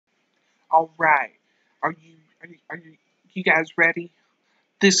All right. Are you guys ready?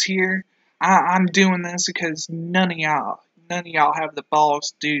 This here, I'm doing this because none of y'all have the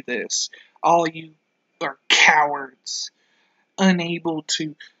balls to do this. All you are cowards, unable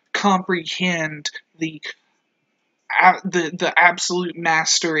to comprehend the absolute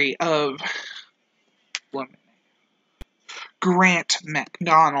mastery of Grant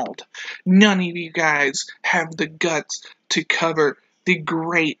MacDonald. None of you guys have the guts to cover the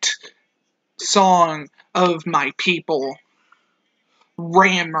great song of my people,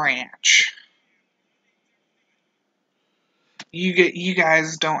 Ram Ranch. You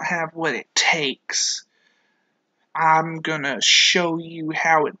guys don't have what it takes. I'm gonna show you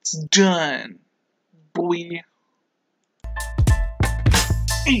how it's done, boy.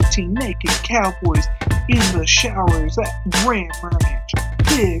 18 naked cowboys in the showers at Ram Ranch.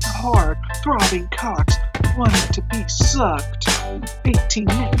 Big, hard, throbbing cocks wanting to be sucked. 18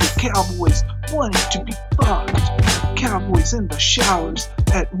 naked cowboys wanting to be fucked. Cowboys in the showers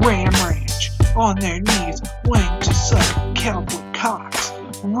at Ram Ranch. On their knees wanting to suck cowboy cocks.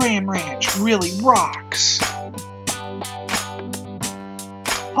 Ram Ranch really rocks.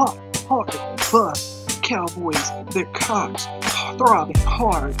 Hot, hard, butt. Cowboys, their cocks throbbing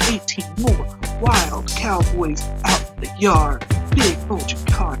hard. 18 more wild cowboys out in the yard. Big bulging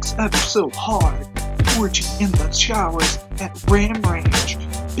cocks ever so hard. Orgy in the showers at Ram Ranch.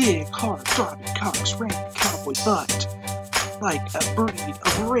 Big hard throbbing cocks ramming cowboy butt. Like a breed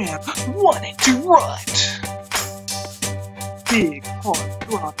of ram wanting to rut. Big hard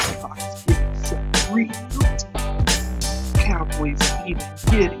throbbing cocks getting set real. Cowboys even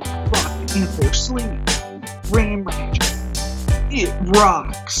getting rocked in their sleep. Ram Ranch, it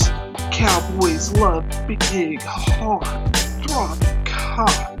rocks. Cowboys love big, hard, throbbing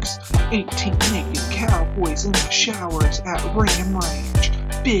cocks. 18 naked cowboys in the showers at Ram Ranch.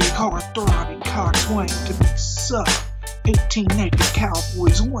 Big, hard, throbbing cocks wanting to be sucked. 18 naked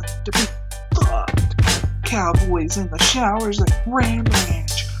cowboys wanting to be fucked. Cowboys in the showers at Ram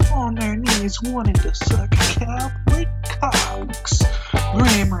Ranch. On their knees wanting to suck cowboy cocks.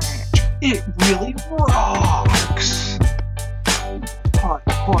 Ram Ranch, it really rocks. Hot,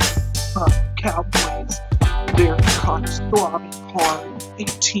 cowboys, their cocks throbbing hard.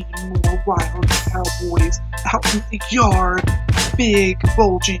 18 more wild cowboys out in the yard. Big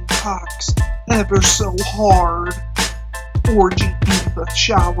bulging cocks, ever so hard. Orgy in the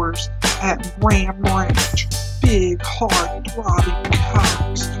showers at Ram Ranch. Big, hard, throbbing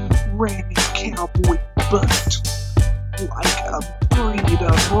cocks, ramming cowboy butt. Like a breed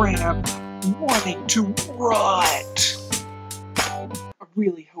of ram wanting to rut. I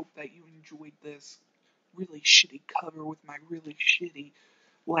really hope that you enjoyed this really shitty cover with my really shitty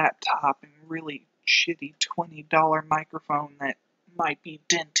laptop and really shitty $20 microphone that might be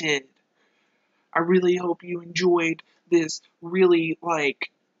dented. I really hope you enjoyed this really,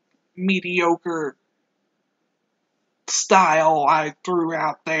 mediocre style I threw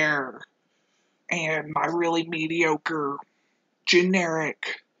out there. And my really mediocre,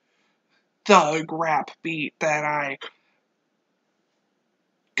 generic thug rap beat that I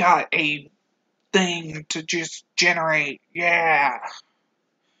got a thing to just generate. Yeah.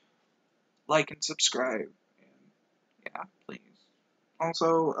 Like and subscribe. And yeah, please.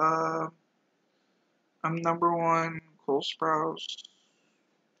 Also, I'm #1 Cole Sprouse,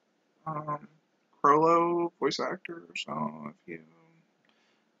 Crollo voice actor. So if you,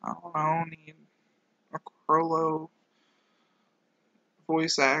 I don't know, need a Crollo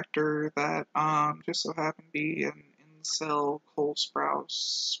voice actor that just so happened to be an incel Cole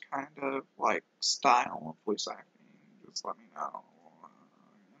Sprouse kind of style of voice acting, just let me know.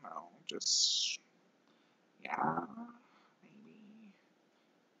 Just yeah, maybe.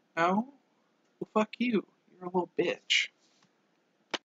 No? Well, fuck you. You're a little bitch.